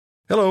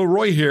Hello,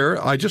 Roy here.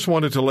 I just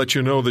wanted to let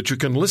you know that you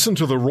can listen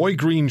to The Roy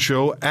Green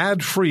Show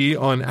ad-free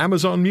on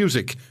Amazon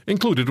Music,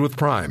 included with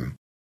Prime.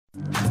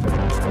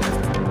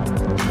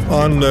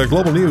 On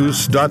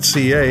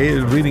globalnews.ca,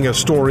 reading a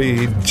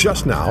story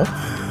just now,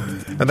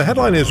 and the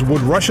headline is,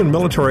 "Would Russian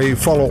military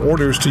follow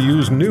orders to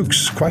use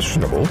nukes?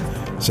 Questionable,"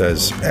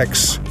 says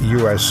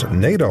ex-U.S.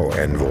 NATO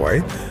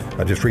envoy.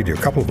 I'll just read you a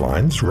couple of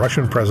lines.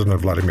 Russian President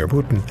Vladimir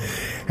Putin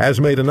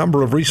has made a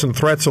number of recent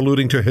threats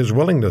alluding to his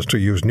willingness to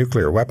use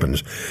nuclear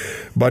weapons.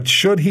 But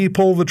should he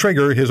pull the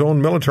trigger, his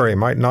own military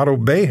might not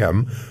obey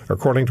him,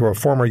 according to a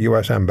former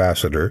U.S.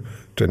 ambassador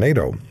to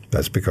NATO.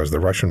 That's because the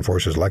Russian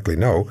forces likely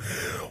know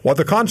what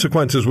the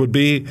consequences would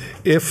be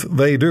if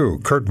they do.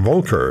 Kurt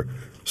Volker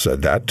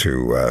said that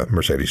to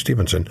Mercedes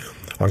Stephenson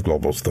on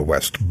Global's The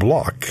West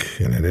Block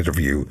in an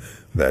interview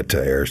that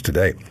airs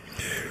today.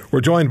 We're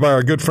joined by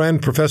our good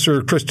friend,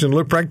 Professor Christian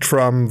Leuprecht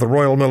from the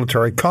Royal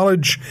Military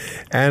College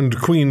and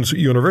Queen's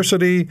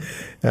University.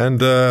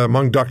 And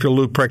among Dr.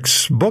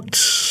 Leuprecht's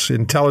books,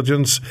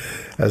 Intelligence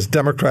as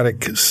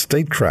Democratic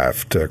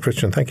Statecraft.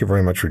 Christian, thank you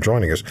very much for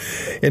joining us.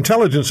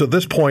 Intelligence at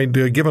this point,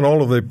 given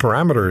all of the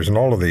parameters and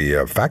all of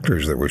the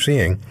factors that we're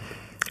seeing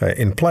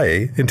in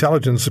play,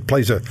 intelligence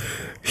plays a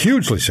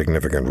hugely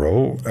significant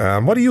role.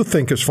 What do you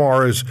think as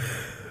far as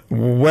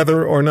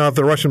whether or not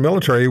the Russian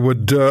military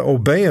would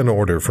obey an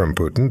order from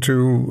Putin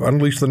to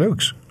unleash the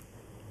nukes?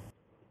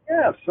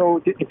 Yeah,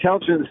 so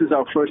intelligence is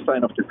our first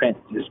line of defense,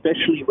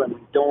 especially when we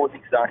don't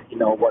exactly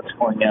know what's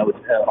going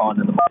on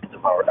in the minds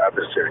of our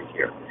adversary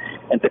here.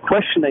 And the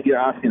question that you're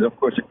asking is, of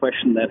course, a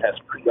question that has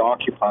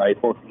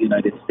preoccupied both the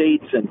United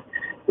States and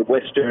the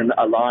Western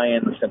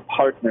alliance and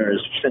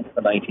partners since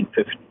the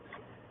 1950s.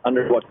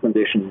 Under what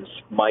conditions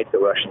might the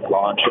Russians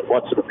launch, and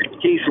what sort of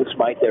indications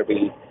might there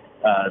be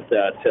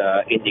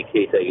that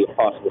indicate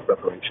possible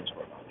preparations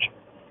for launch?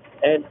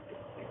 And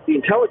the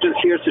intelligence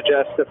here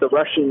suggests that the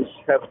Russians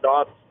have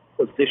not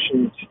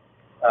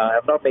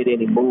made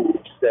any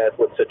moves that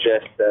would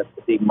suggest that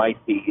they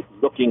might be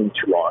looking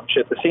to launch.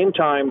 At the same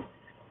time,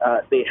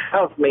 they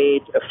have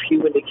made a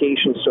few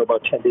indications. So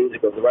about 10 days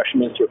ago, the Russian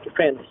Ministry of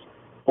Defense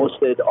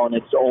posted on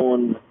its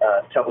own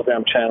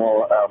Telegram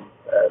channel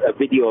a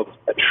video of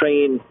a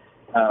train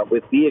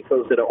with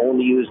vehicles that are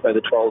only used by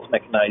the 12th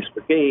Mechanized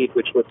Brigade,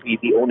 which would be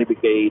the only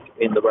brigade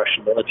in the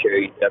Russian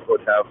military that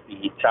would have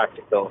the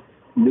tactical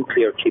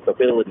nuclear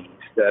capabilities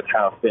that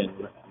have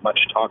been much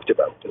talked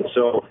about. And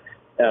so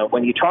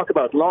when you talk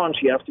about launch,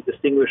 you have to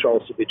distinguish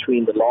also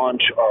between the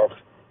launch of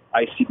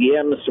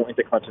ICBMs, so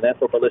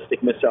intercontinental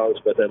ballistic missiles,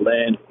 whether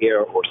land,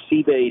 air, or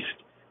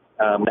sea-based,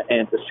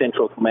 and the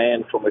central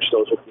command from which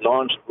those would be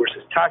launched,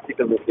 versus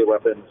tactical nuclear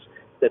weapons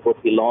that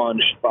would be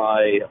launched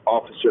by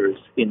officers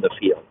in the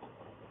field.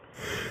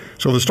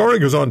 So the story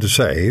goes on to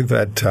say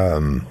that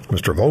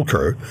Mr.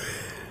 Volker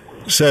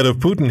said of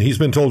Putin, he's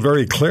been told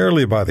very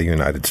clearly by the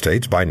United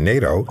States, by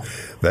NATO,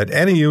 that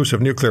any use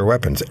of nuclear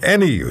weapons,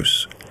 any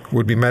use,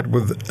 would be met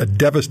with a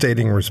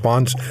devastating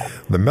response.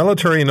 The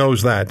military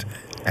knows that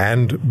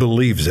and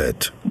believes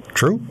it.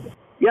 True?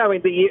 Yeah, I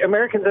mean, the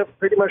Americans have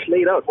pretty much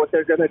laid out what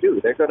they're going to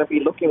do. They're going to be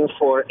looking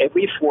for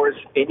every force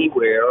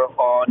anywhere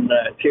on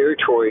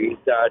territory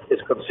that is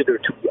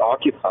considered to be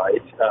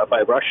occupied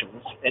by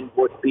Russians and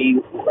would be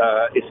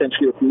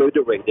essentially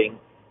obliterating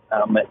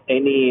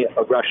any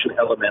Russian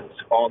elements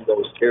on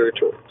those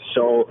territories.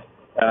 So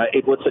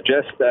it would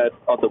suggest that,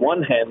 on the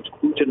one hand,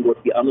 Putin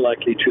would be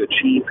unlikely to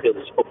achieve his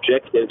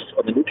objectives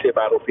on the nuclear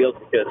battlefield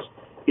because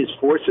his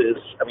forces,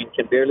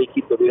 can barely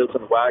keep the wheels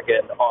on the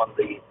wagon on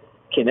the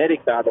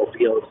kinetic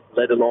battlefield,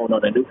 let alone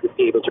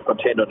be able to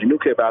contend on a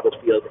nuclear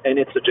battlefield. And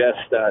it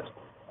suggests that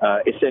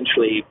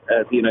essentially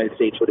the United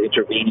States would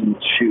intervene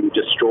to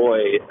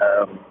destroy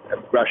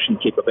Russian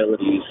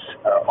capabilities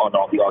on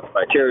all the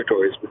occupied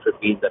territories, which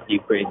would mean that the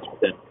Ukrainians would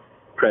then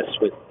press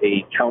with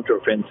a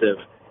counteroffensive.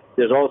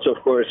 There's also,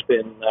 of course,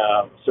 been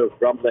sort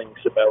of rumblings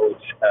about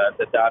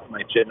that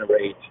might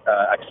generate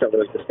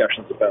accelerate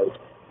discussions about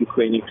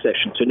Ukrainian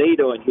accession to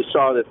NATO. And you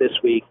saw that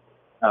this week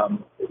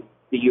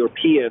the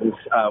Europeans,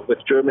 with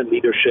German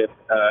leadership,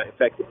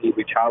 effectively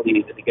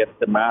retaliated against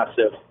the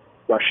massive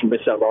Russian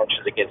missile launches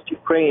against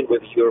Ukraine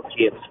with the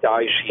European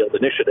Sky Shield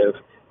initiative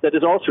that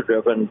is also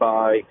driven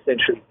by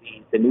essentially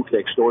the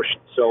nuclear extortion.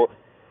 So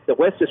the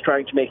West is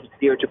trying to make it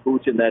clear to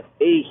Putin that,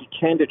 A, he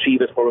can't achieve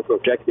his political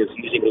objectives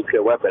using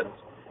nuclear weapons,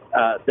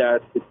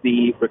 that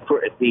the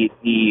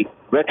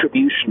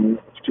retribution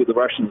to the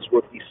Russians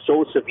would be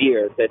so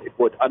severe that it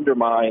would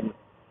undermine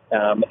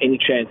any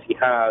chance he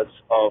has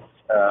of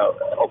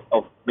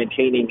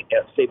maintaining,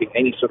 saving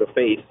any sort of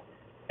face,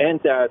 and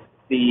that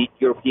the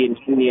European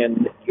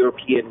Union,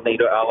 European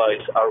NATO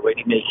allies are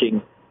already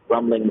making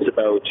rumblings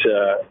about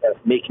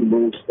making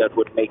moves that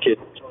would make it,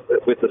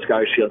 with the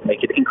Sky Shield,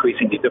 make it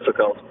increasingly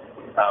difficult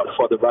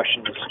for the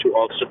Russians to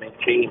also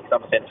maintain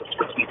some sense of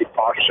strategic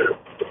posture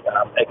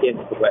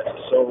against the West.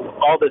 So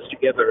all this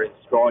together is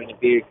drawing a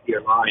very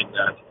clear line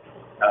that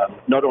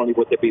not only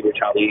would there be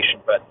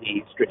retaliation, but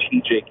the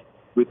strategic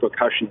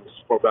repercussions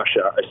for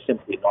Russia are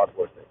simply not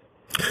worth it.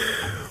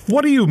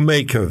 What do you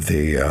make of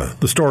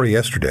the story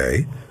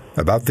yesterday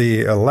about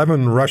the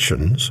 11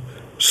 Russians,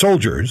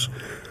 soldiers,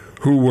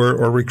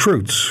 or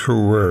recruits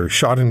who were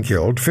shot and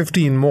killed.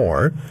 15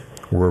 more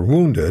were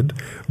wounded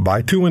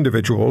by 2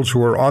 individuals who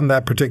were on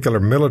that particular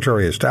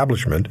military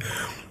establishment.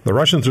 The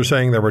Russians are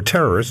saying they were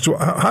terrorists.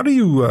 How do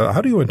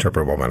you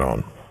interpret what went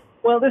on?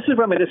 Well, this is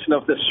reminiscent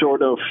of the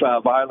sort of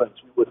violence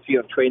we would see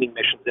on training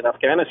missions in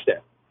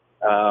Afghanistan,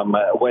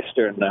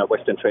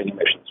 Western training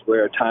missions,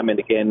 where time and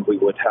again we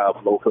would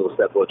have locals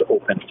that would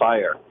open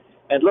fire.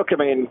 And look, I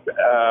mean,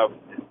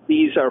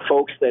 these are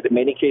folks that in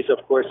many cases,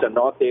 of course, are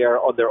not there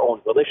on their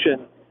own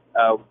volition.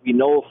 We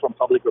know from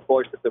public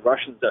reports that the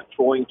Russians are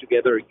throwing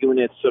together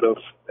units sort of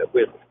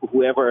with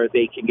whoever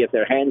they can get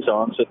their hands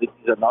on, so that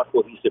these are not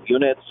cohesive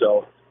units.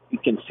 So you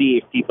can see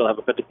if people have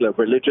a particular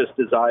religious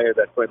desire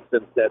that, for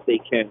instance, that they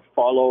can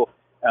follow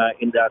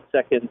in that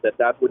second,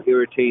 that would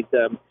irritate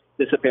them.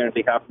 This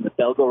apparently happened in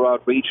the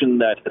Belgorod region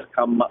that has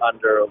come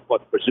under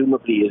what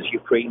presumably is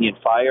Ukrainian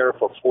fire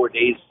for 4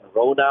 days in a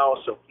row now,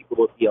 so people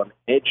will be on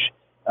edge,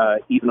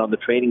 even on the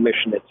training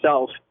mission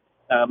itself.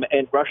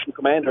 And Russian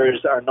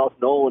commanders are not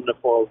known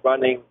for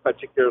running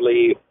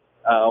particularly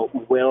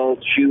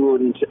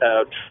well-tuned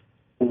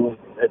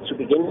to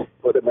begin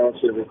with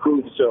amongst the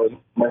recruits. So you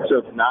must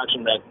sort of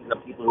imagine that these are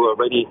people who are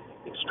already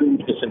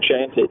extremely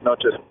disenchanted, not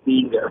just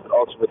being there, but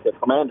also with their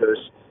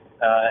commanders.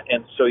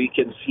 And so you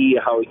can see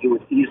how you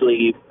would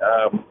easily,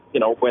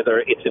 whether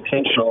it's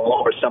intentional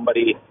or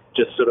somebody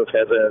just sort of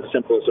has a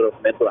simple sort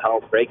of mental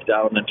health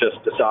breakdown and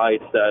just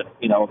decides that,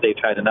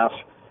 they've had enough.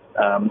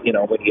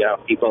 When you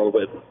have people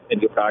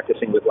and you're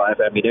practicing with live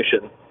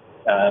ammunition,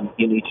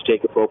 you need to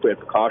take appropriate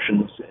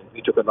precautions. And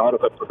we took a lot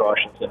of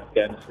precautions in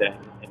Afghanistan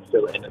and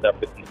still ended up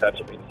with these types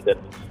of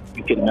incidents.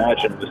 You can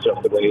imagine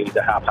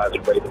the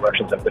haphazard way the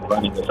Russians have been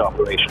running this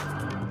operation,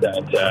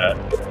 that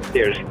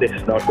this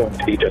is not going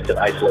to be just an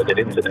isolated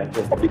incident.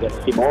 We're probably going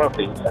to see more of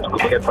these as we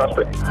get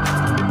frustrated.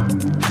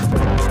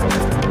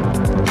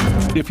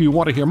 If you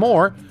want to hear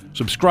more,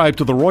 subscribe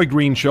to The Roy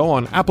Green Show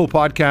on Apple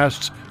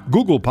Podcasts,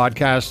 Google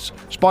Podcasts,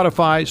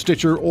 Spotify,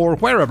 Stitcher, or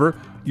wherever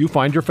you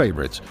find your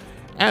favorites.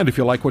 And if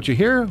you like what you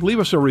hear, leave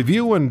us a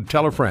review and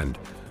tell a friend.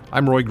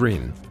 I'm Roy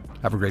Green.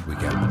 Have a great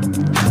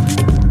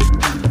weekend.